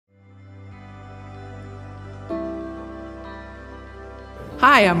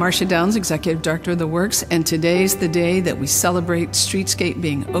Hi, I'm Marcia Downs, Executive Director of the Works, and today's the day that we celebrate Streetscape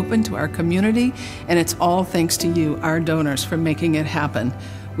being open to our community, and it's all thanks to you, our donors, for making it happen.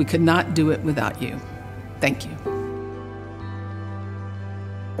 We could not do it without you. Thank you.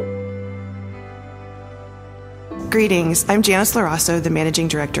 Greetings, I'm Janice Larasso, the Managing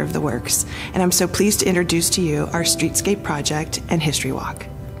Director of the Works, and I'm so pleased to introduce to you our Streetscape project and History Walk.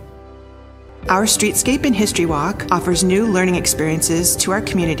 Our Streetscape and History Walk offers new learning experiences to our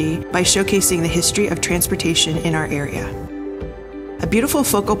community by showcasing the history of transportation in our area. A beautiful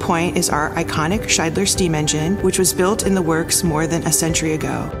focal point is our iconic Scheidler Steam Engine, which was built in the Works more than a century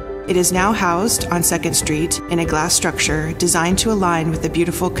ago. It is now housed on 2nd Street in a glass structure designed to align with the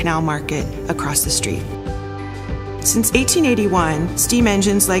beautiful canal market across the street. Since 1881, steam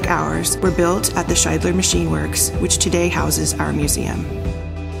engines like ours were built at the Scheidler Machine Works, which today houses our museum.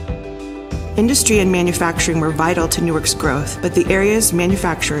 Industry and manufacturing were vital to Newark's growth, but the area's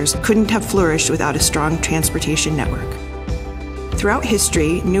manufacturers couldn't have flourished without a strong transportation network. Throughout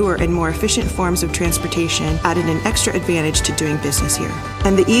history, newer and more efficient forms of transportation added an extra advantage to doing business here.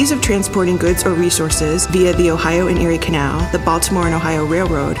 And the ease of transporting goods or resources via the Ohio and Erie Canal, the Baltimore and Ohio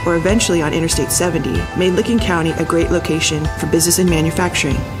Railroad, or eventually on Interstate 70, made Licking County a great location for business and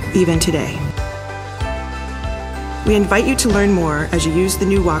manufacturing, even today. We invite you to learn more as you use the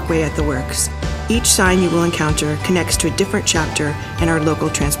new walkway at the Works. Each sign you will encounter connects to a different chapter in our local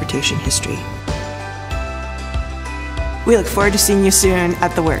transportation history. We look forward to seeing you soon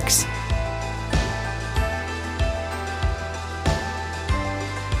at the Works.